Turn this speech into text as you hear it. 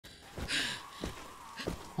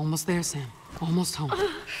Almost there, Sam. Almost home.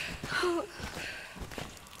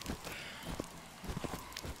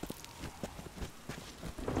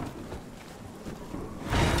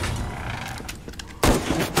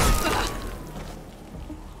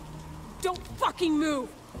 Don't fucking move!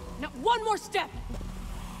 Not one more step!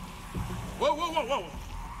 Whoa, whoa, whoa, whoa!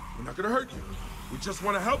 We're not gonna hurt you. We just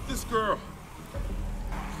want to help this girl.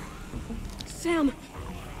 Sam!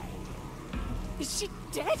 Is she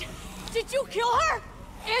dead? Did you kill her?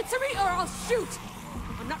 Answer me or I'll shoot!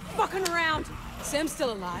 I'm not fucking around! Sam's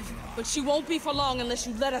still alive, but she won't be for long unless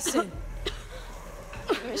you let us in.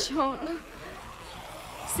 Michonne.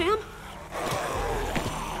 Sam?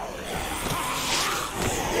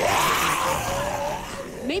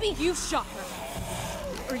 Maybe you shot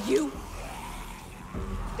her. Or you.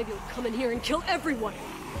 Maybe you'll come in here and kill everyone.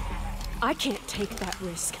 I can't take that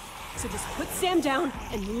risk. So just put Sam down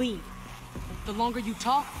and leave. The longer you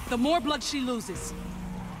talk, the more blood she loses.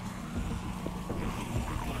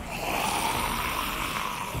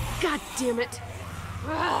 God damn it.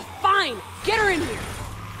 Ugh, fine, get her in here.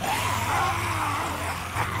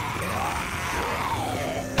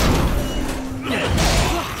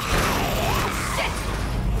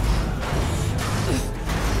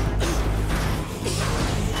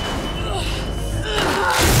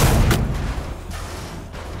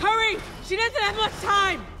 Hurry! She doesn't have much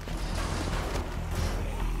time!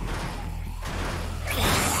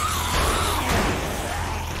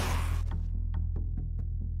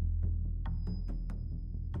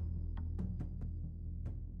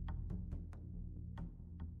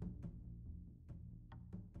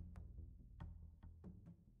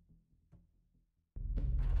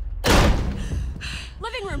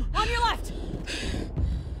 Living room, on your left!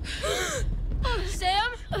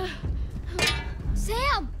 Sam?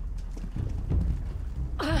 Sam!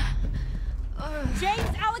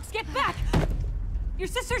 James, Alex, get back! Your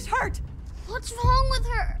sister's hurt! What's wrong with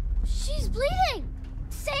her? She's bleeding!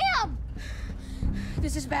 Sam!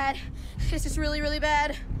 This is bad. This is really, really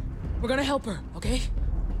bad. We're gonna help her, okay?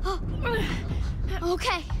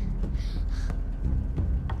 Okay.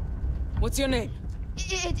 What's your name?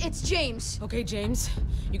 It's James. Okay, James.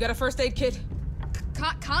 You got a first aid kit?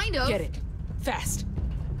 Kind of. Get it. Fast.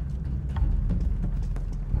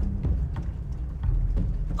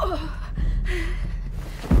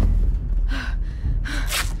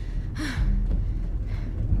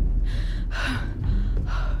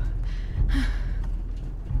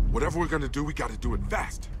 Whatever we're gonna do, we gotta do it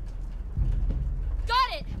fast.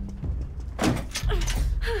 Got it!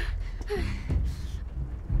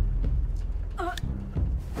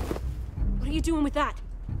 What are you doing with that?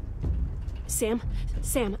 Sam,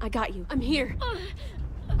 I got you. I'm here.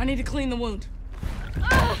 I need to clean the wound.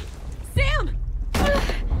 Sam!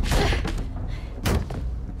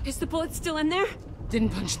 Is the bullet still in there? Didn't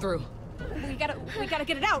punch through. We gotta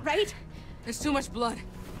get it out, right? There's too much blood.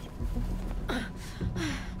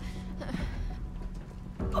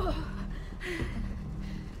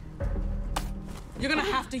 You're gonna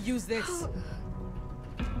have to use this.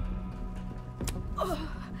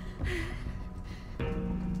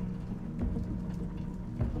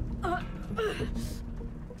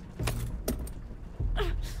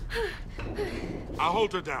 I'll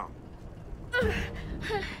hold her down.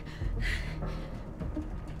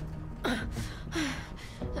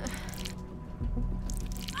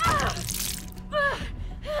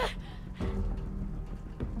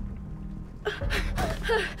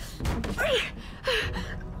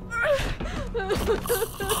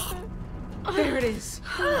 There it is.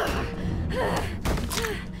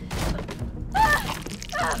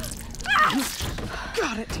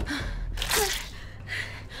 Got it.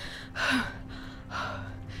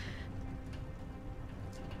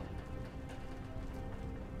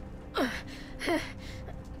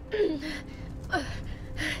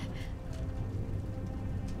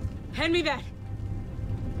 Hand me that.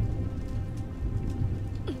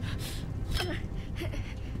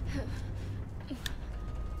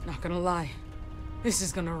 Not gonna lie. This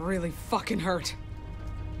is gonna really fucking hurt.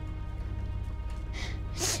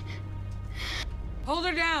 Hold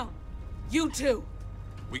her down. You two.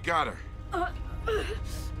 We got her.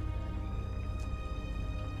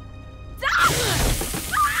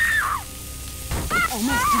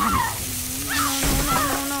 Almost done.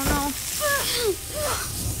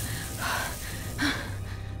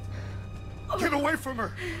 No. Get away from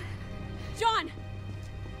her! John!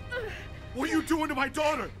 What are you doing to my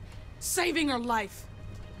daughter? Saving her life.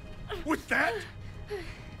 With that?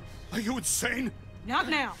 Are you insane? Not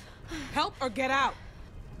now. Help or get out.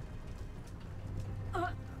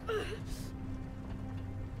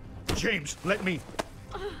 James, let me.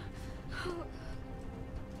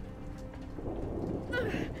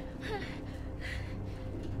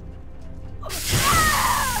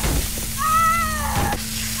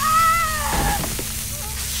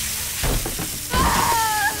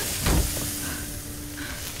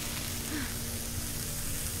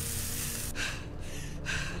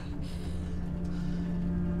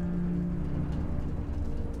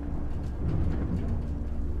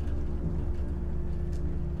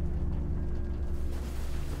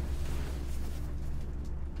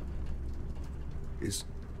 Is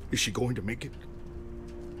she going to make it?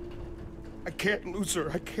 I can't lose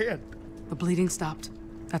her. I can't. The bleeding stopped.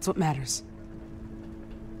 That's what matters.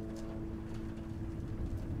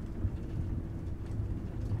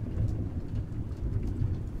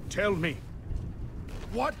 Tell me,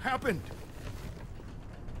 what happened?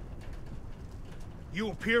 You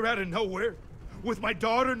appear out of nowhere, with my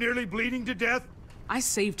daughter nearly bleeding to death? I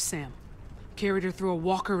saved Sam. Carried her through a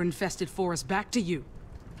walker-infested forest back to you.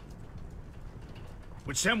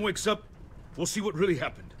 When Sam wakes up, we'll see what really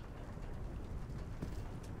happened.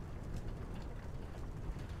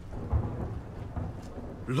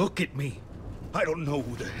 Look at me. I don't know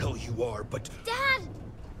who the hell you are, but... Dad!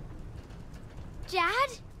 Dad?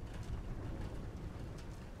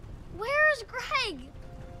 Where's Greg?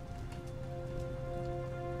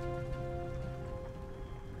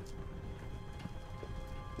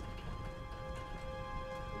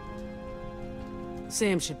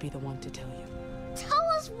 Sam should be the one to tell you. Tell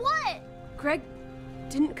us what? Greg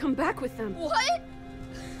didn't come back with them. What?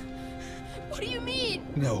 What do you mean?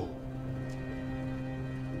 No.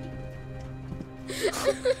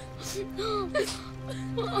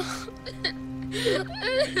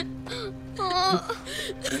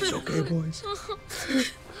 It's okay, boys.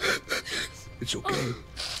 It's okay.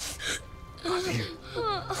 I'm here.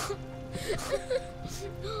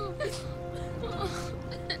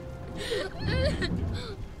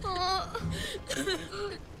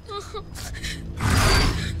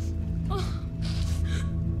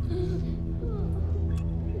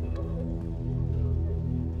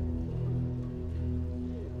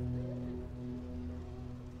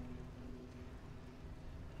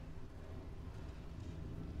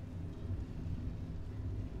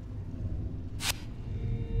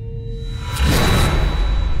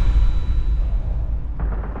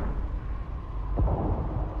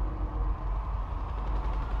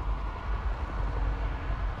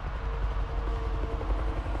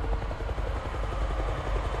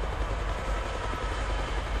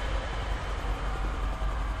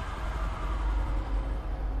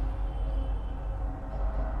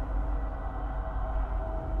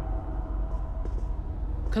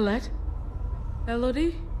 Colette?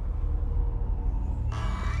 Elodie?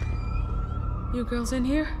 You girls in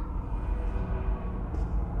here?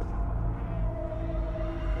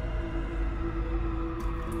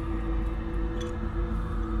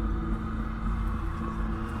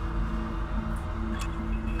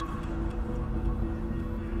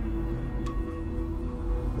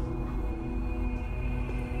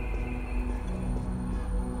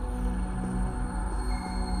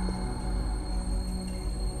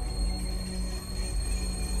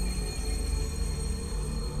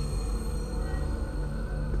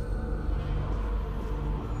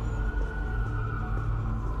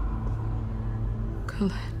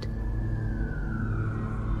 Colette.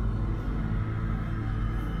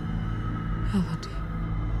 Elodie.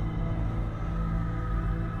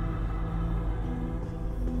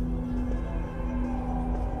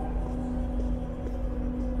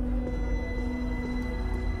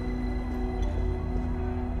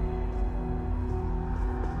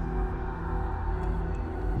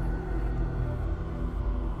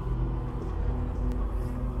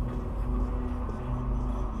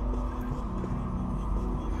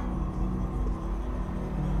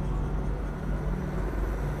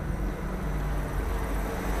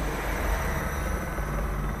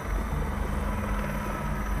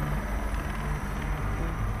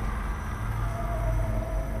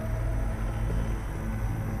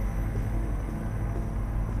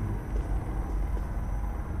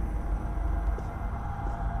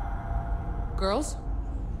 Girls?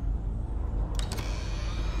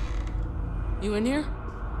 You in here?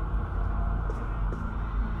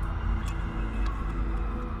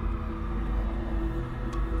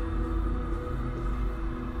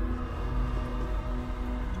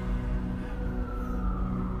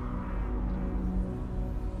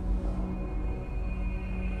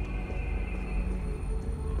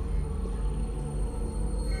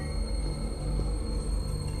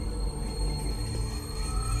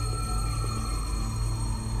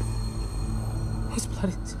 Whose blood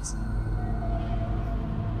is this?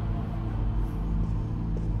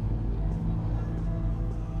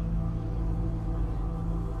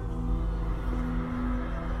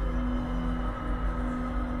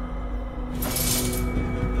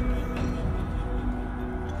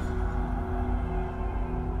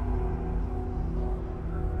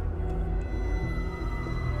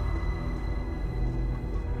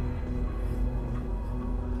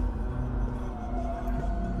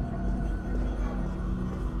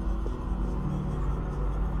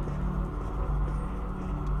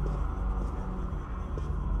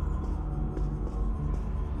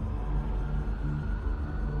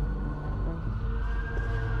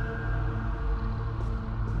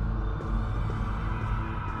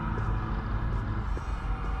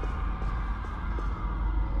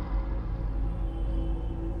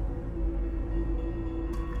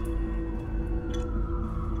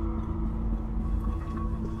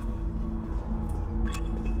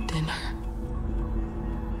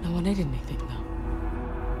 dominated anything, though.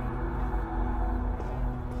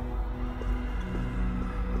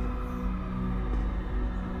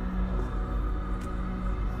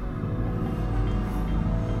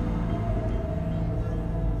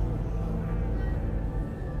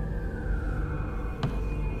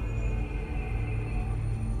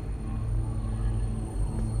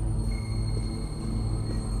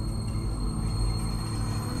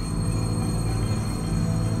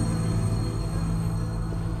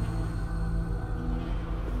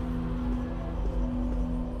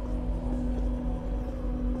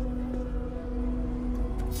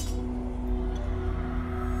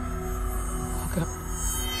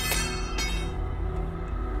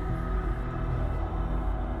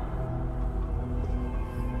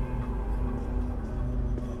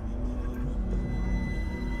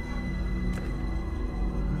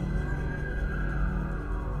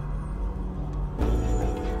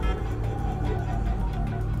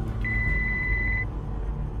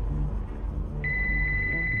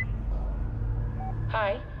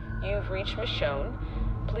 Hi, you've reached Michonne.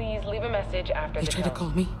 Please leave a message after the tone. You tried to call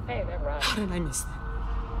me? Hey, they're right. How did I miss that?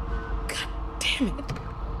 God damn it.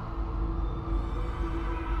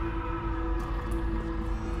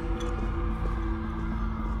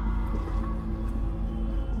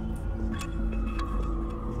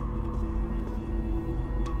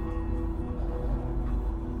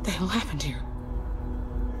 What the hell happened here?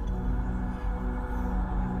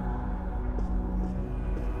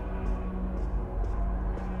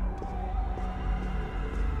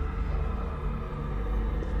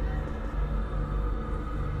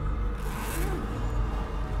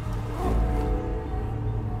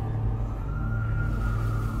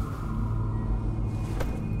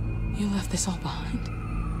 You left this all behind?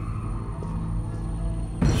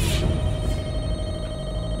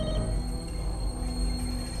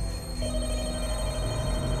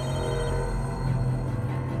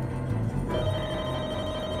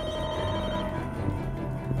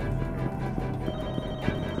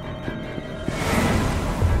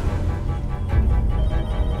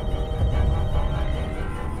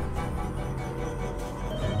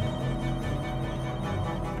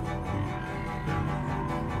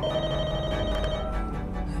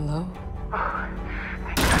 Hello?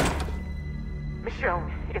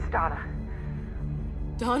 Michonne, it's Donna.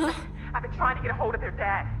 Donna? I've been trying to get a hold of their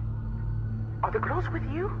dad. Are the girls with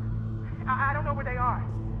you? I don't know where they are.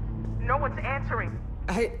 No one's answering.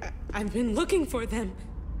 I've been looking for them.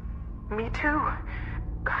 Me too.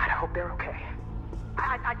 God, I hope they're okay.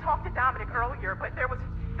 I talked to Dominic earlier, but there was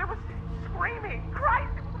screaming.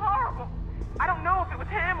 Christ, it was horrible. I don't know if it was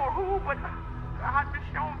him or who, but God,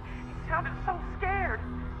 Michonne, he sounded so scared.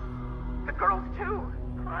 The girls too.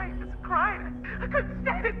 Crying. I couldn't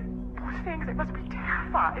stand it. Poor things, they must be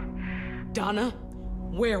terrified. Donna,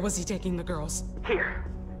 where was he taking the girls? Here,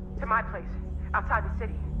 to my place, outside the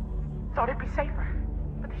city. Thought it'd be safer,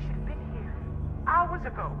 but they should have been here hours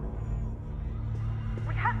ago.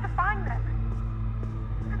 We have to find them.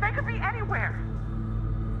 They could be anywhere.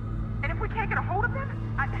 And if we can't get a hold of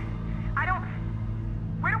them, I don't.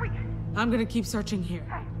 Where do we? I'm gonna keep searching here.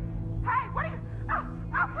 Hey, what are you?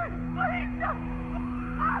 Please, no.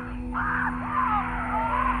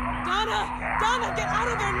 Donna, get out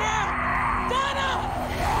of there now! Donna!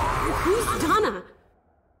 Who's Donna?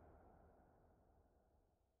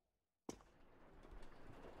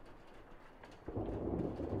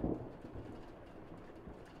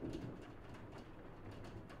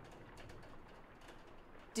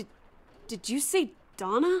 Did you say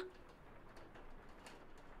Donna?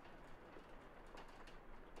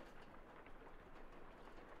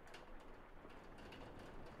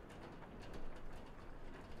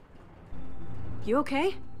 You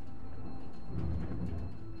okay?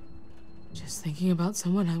 Just thinking about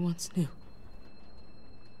someone I once knew.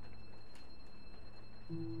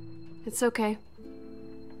 It's okay.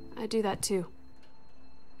 I do that too.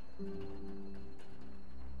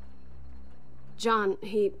 John,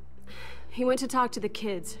 he went to talk to the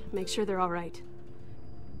kids, make sure they're all right,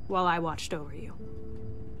 while I watched over you.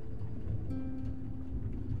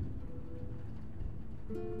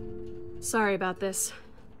 Sorry about this.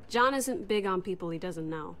 John isn't big on people he doesn't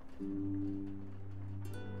know.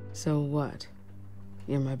 So what?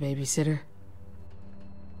 You're my babysitter?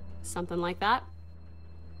 Something like that.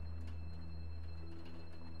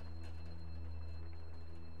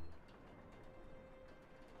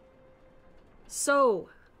 So,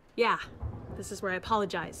 yeah, this is where I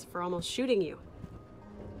apologize for almost shooting you.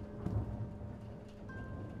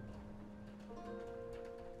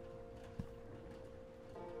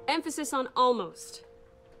 Emphasis on almost.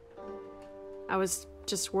 I was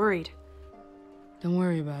just worried. Don't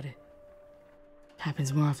worry about it.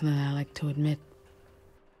 Happens more often than I like to admit.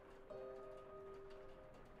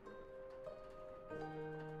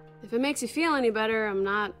 If it makes you feel any better, I'm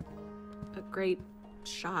not a great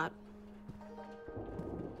shot.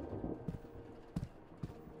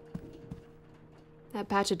 That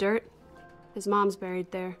patch of dirt, his mom's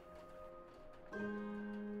buried there.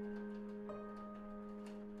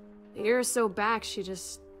 A year or so back, she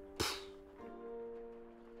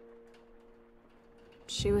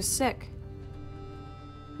was sick.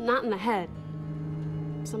 Not in the head.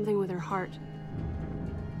 Something with her heart.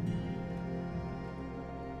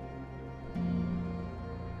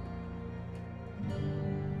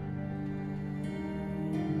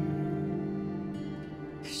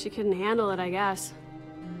 She couldn't handle it, I guess.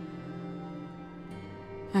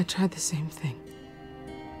 I tried the same thing.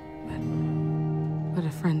 But a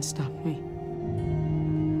friend stopped me.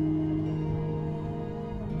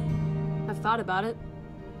 I've thought about it.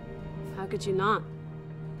 How could you not?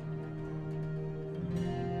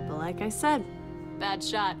 But like I said, bad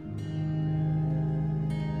shot.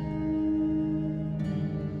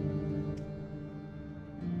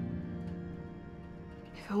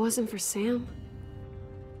 If it wasn't for Sam...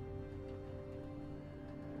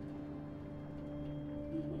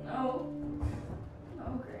 No.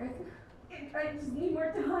 No, Greg. I just need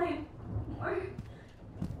more time. More.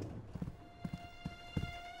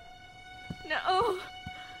 No.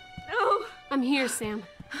 No. I'm here, Sam.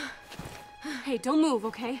 Hey, don't move,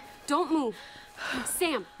 okay? Don't move.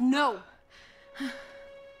 Sam, no.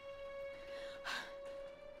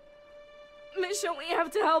 Michonne, we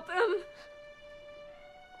have to help him.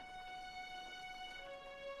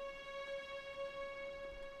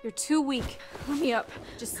 You're too weak. Let me up.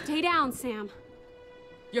 Just stay down, Sam.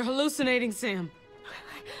 You're hallucinating, Sam.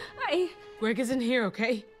 Greg isn't here,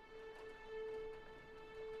 okay?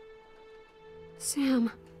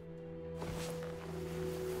 Sam.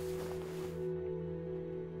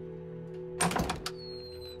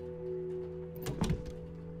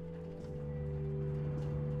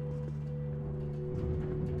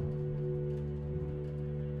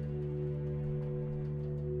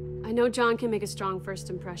 I know John can make a strong first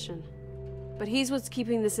impression, but he's what's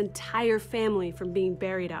keeping this entire family from being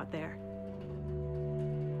buried out there.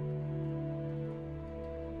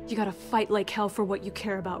 You gotta fight like hell for what you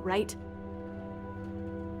care about, right?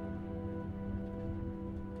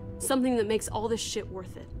 Something that makes all this shit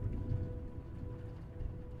worth it.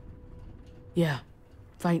 Yeah.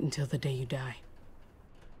 Fight until the day you die.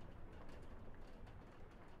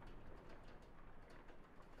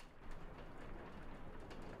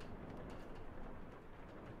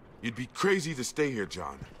 You'd be crazy to stay here,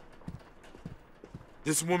 John.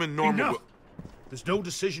 This woman Norma Enough! There's no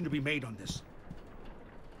decision to be made on this.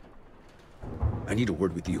 I need a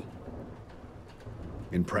word with you.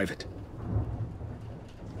 In private.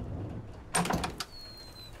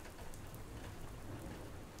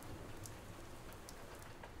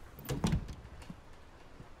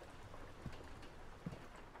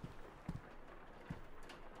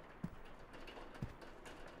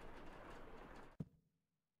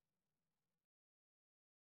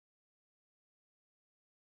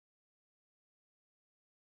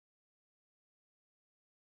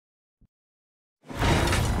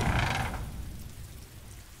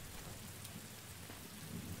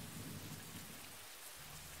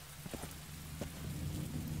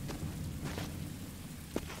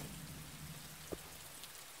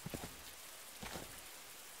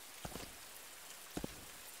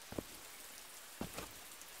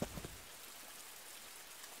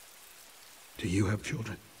 Do you have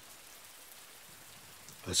children?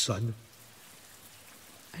 A son?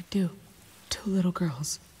 I do. 2 little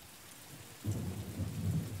girls.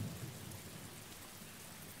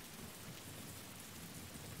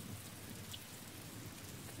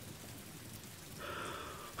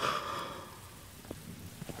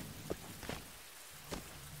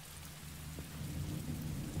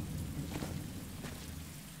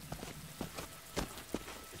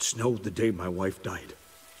 It snowed the day my wife died.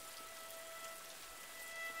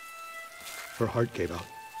 Her heart gave out.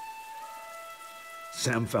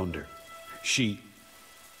 Sam found her. She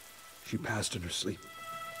passed in her sleep.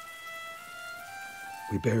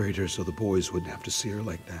 We buried her so the boys wouldn't have to see her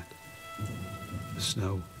like that. The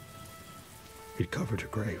snow, it covered her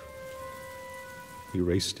grave. We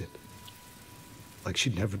erased it, like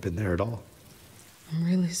she'd never been there at all. I'm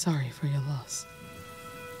really sorry for your loss.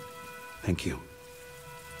 Thank you.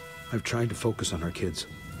 I've tried to focus on our kids,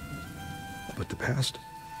 but the past,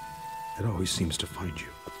 it always seems to find you.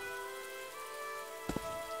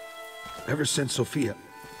 Ever since Sophia,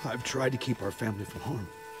 I've tried to keep our family from harm.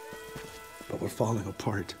 But we're falling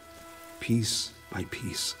apart, piece by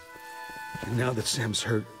piece. And now that Sam's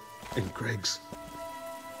hurt, and Greg's...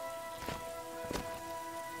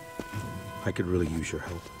 I could really use your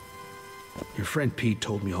help. Your friend Pete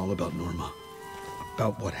told me all about Norma.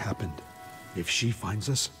 About what happened. If she finds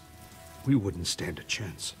us, we wouldn't stand a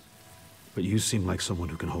chance. But you seem like someone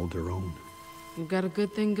who can hold their own. You've got a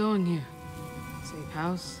good thing going here. Safe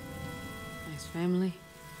house, nice family.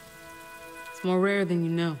 It's more rare than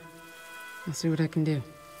you know. I'll see what I can do.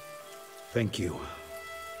 Thank you.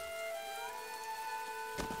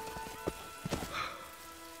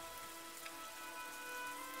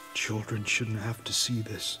 Children shouldn't have to see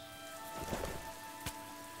this.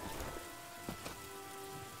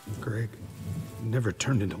 Greg never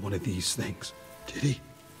turned into one of these things, did he?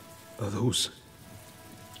 Or those...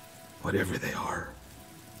 whatever they are.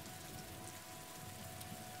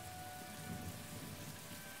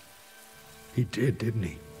 He did, didn't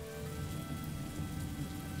he?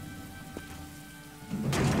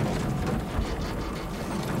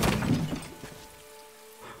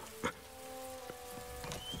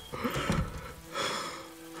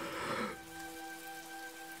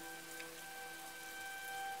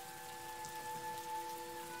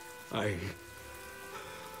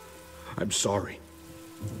 I'm sorry.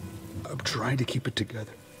 I'm trying to keep it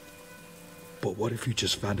together. But what if you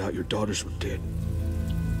just found out your daughters were dead?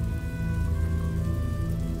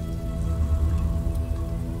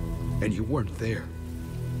 And you weren't there.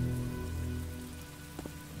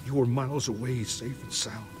 You were miles away, safe and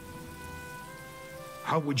sound.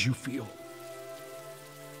 How would you feel?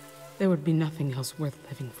 There would be nothing else worth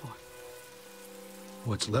living for.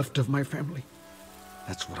 What's left of my family?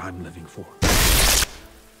 That's what I'm living for.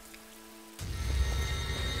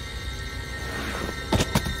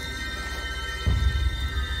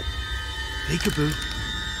 Peekaboo.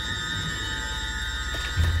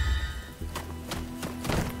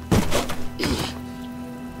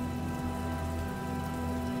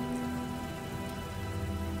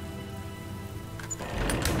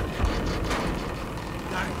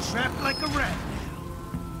 Got it trapped like a rat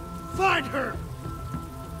now. Find her!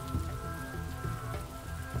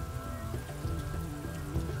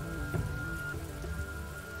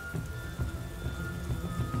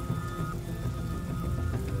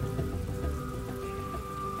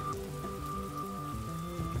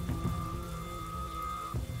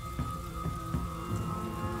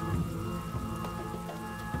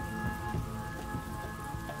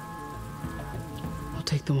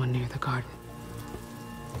 Take the one near the garden.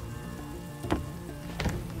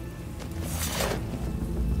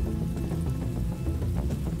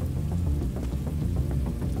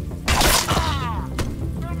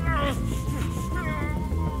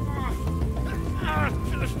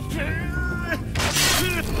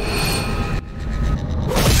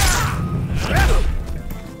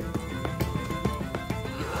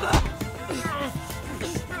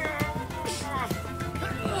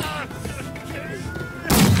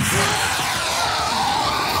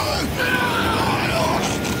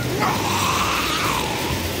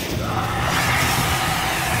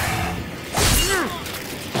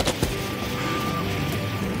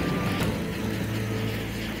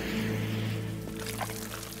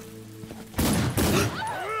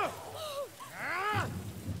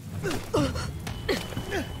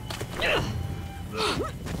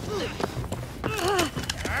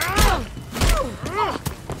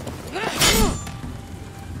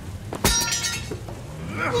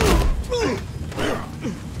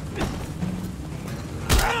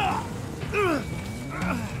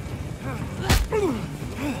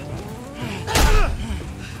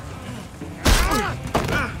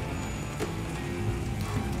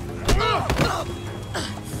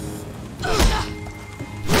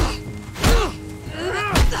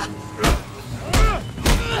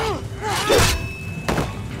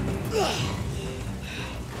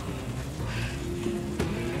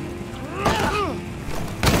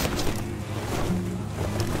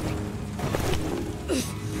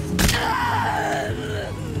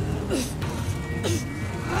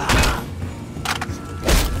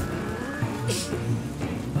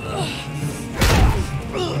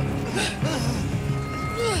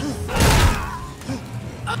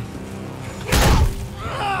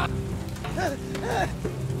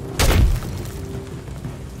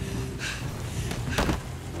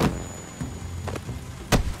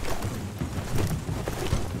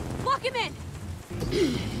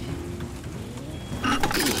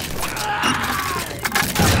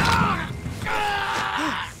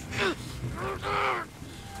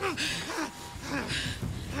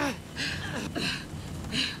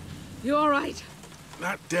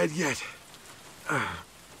 Not dead yet.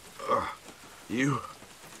 You?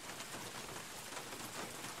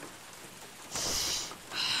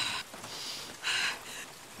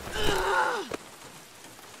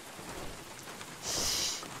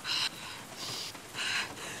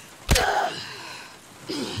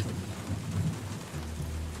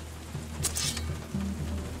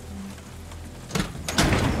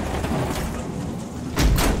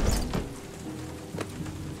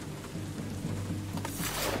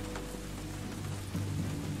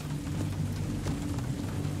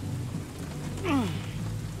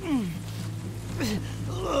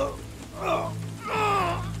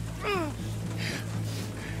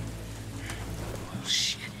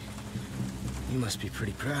 Be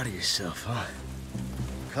pretty proud of yourself, huh?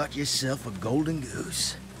 Caught yourself a golden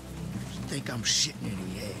goose. You think I'm shitting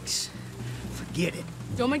any eggs? Forget it.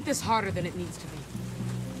 Don't make this harder than it needs to be.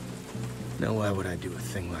 Now why would I do a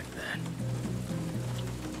thing like that?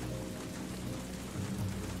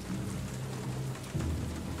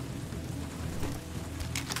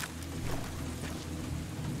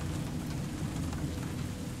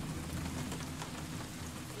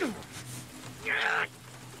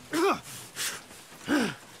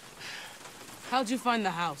 How'd you find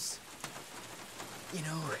the house? You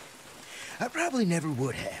know, I probably never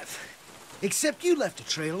would have. Except you left a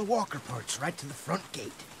trail of walker parts right to the front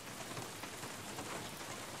gate.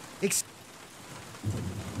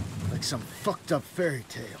 Like some fucked up fairy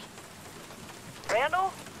tale.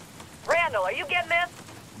 Randall? Randall, are you getting this?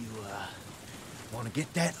 You, want to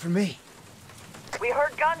get that for me? We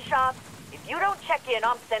heard gunshots. If you don't check in,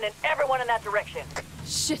 I'm sending everyone in that direction.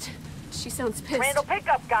 Shit. She sounds pissed. Randall, pick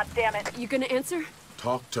up, goddammit. You gonna answer?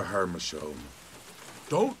 Talk to her, Michonne.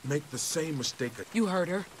 Don't make the same mistake. You heard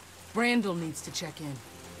her. Randall needs to check in.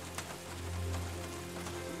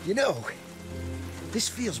 You know, this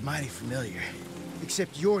feels mighty familiar.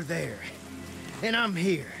 Except you're there, and I'm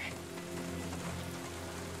here.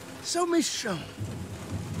 So, Michonne,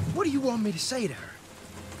 what do you want me to say to her?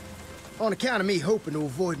 On account of me hoping to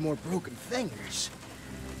avoid more broken fingers,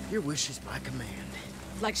 your wish is my command.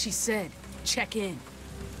 Like she said, check in.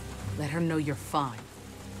 Let her know you're fine.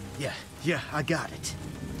 Yeah, I got it.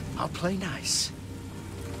 I'll play nice.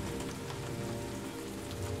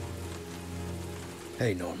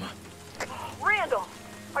 Hey, Norma. Randall,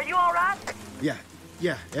 are you all right?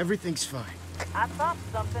 Yeah, everything's fine. I thought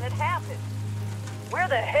something had happened. Where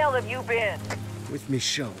the hell have you been? With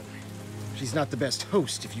Michonne. She's not the best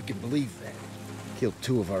host, if you can believe that. Killed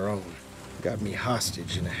 2 of our own. Got me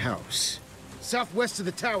hostage in a house. Southwest of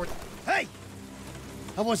the tower. Hey!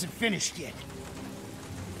 I wasn't finished yet.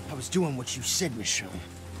 I was doing what you said, Michonne.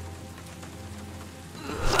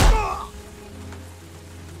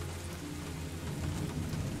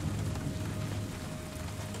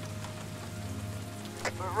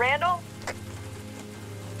 Randall?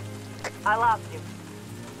 I lost you.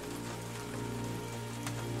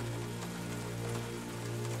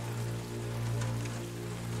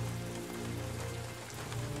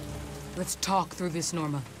 Let's talk through this,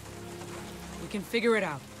 Norma. We can figure it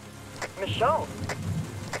out. Michonne,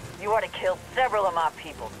 you already killed several of my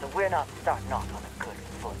people, so we're not starting off on a good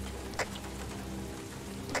foot.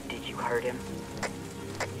 Did you hurt him?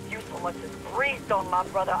 If you so much as breathed on my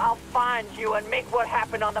brother, I'll find you and make what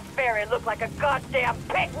happened on the ferry look like a goddamn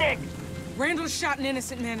picnic! Randall shot an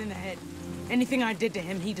innocent man in the head. Anything I did to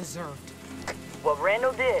him, he deserved. What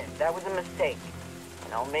Randall did, that was a mistake.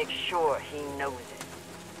 And I'll make sure he knows it.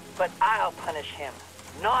 But I'll punish him,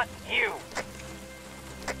 not you.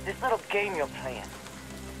 This little game you're playing,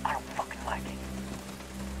 I don't fucking like it.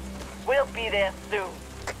 We'll be there soon.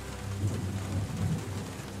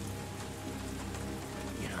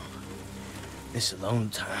 You know, this alone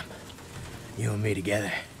time, you and me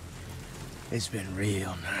together, it's been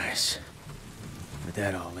real nice. But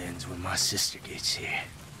that all ends when my sister gets here.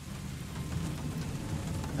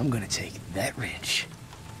 I'm gonna take that wrench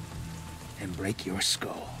and break your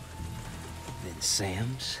skull. Then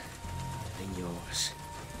Sam's, then yours.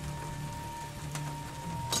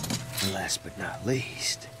 And last but not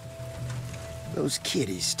least, those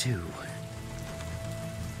kitties too.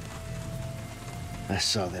 I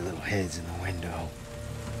saw their little heads in the window.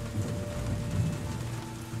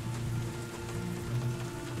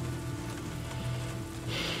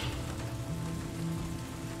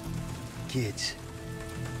 Kids,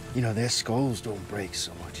 you know, their skulls don't break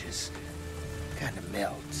so much as kind of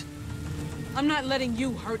melt. I'm not letting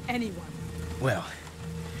you hurt anyone. Well,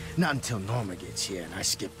 not until Norma gets here and I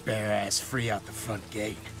skip bare-ass free out the front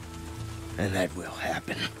gate. And that will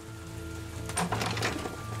happen.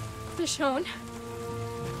 Michonne?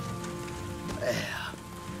 Well,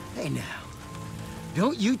 hey now.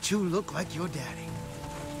 Don't you two look like your daddy?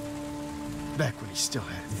 Back when he still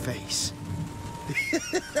had a face.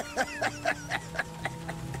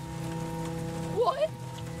 What?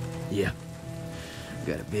 Yep.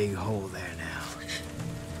 Got a big hole there now.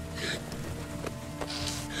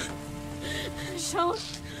 Michonne,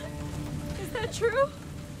 is that true?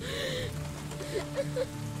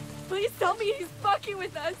 Please tell me he's fucking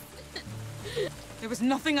with us. There was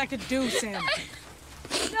nothing I could do, Sam.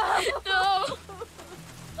 No! No!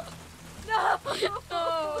 No!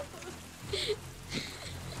 No!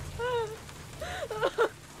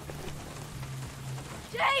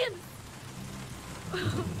 James!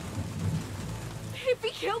 If he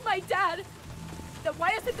killed my dad, then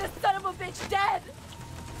why isn't this son of a bitch dead?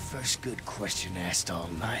 First good question asked all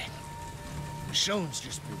night. Michonne's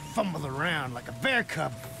just been fumbling around like a bear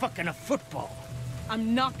cub fucking a football.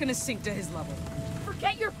 I'm not gonna sink to his level.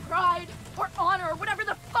 Forget your pride, or honor, or whatever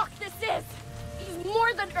the fuck this is. He's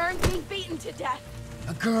more than earned being beaten to death.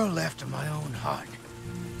 A girl after my own heart.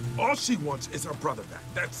 All she wants is her brother back.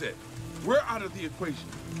 That's it. We're out of the equation.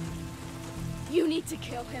 You need to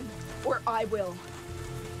kill him, or I will.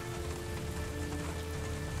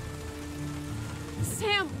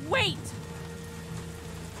 Sam, wait!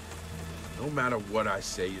 No matter what I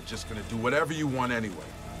say, you're just gonna do whatever you want anyway.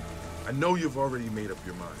 I know you've already made up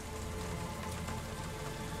your mind.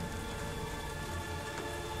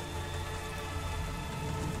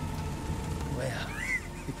 Well,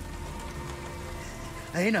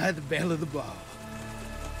 I ain't had the belle of the ball.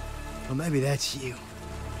 Well, maybe that's you.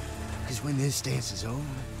 Because when this dance is over,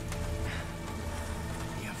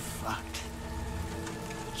 you're fucked.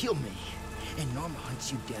 Kill me, and Norma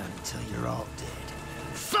hunts you down until you're all dead.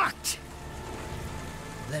 Fucked!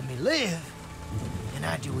 Let me live, and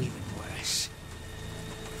I do even worse.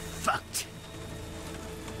 Fucked.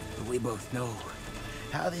 But we both know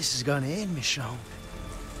how this is gonna end, Michonne.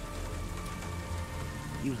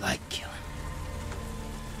 You like killing.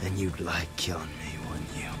 And you'd like killing me,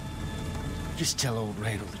 wouldn't you? Just tell old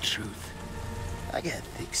Randall the truth. I got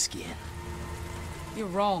thick skin. You're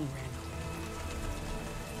wrong,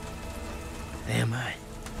 Randall. Am I?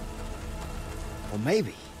 Or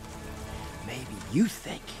maybe you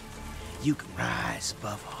think you can rise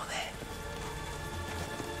above all that.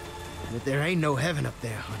 But there ain't no heaven up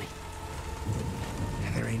there, honey.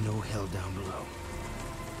 And there ain't no hell down below.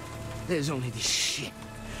 There's only this shit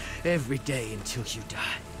every day until you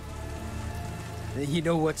die. And you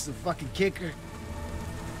know what's the fucking kicker?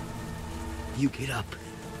 You get up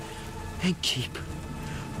and keep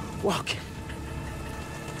walking.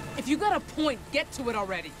 If you got a point, get to it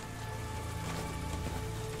already.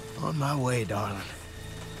 On my way, darling.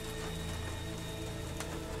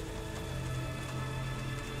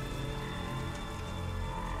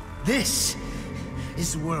 This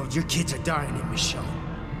is the world your kids are dying in, Michonne.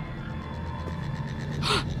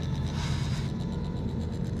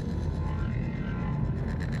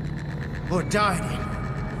 Or died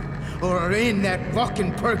in. Or are in that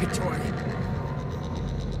fucking purgatory.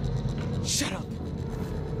 Shut up.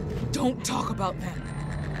 Don't talk about them.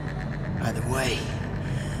 Either way,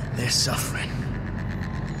 they're suffering.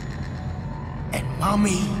 And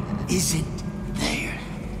Mommy isn't there.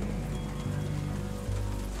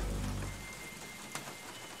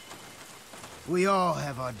 We all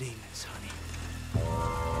have our demons, honey.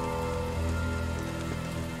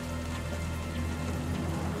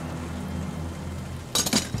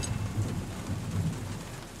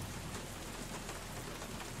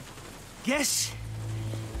 Guess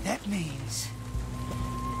that means the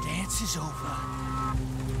dance is over.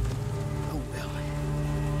 Oh well,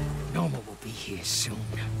 Norma will be here soon.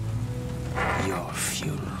 Your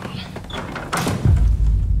funeral.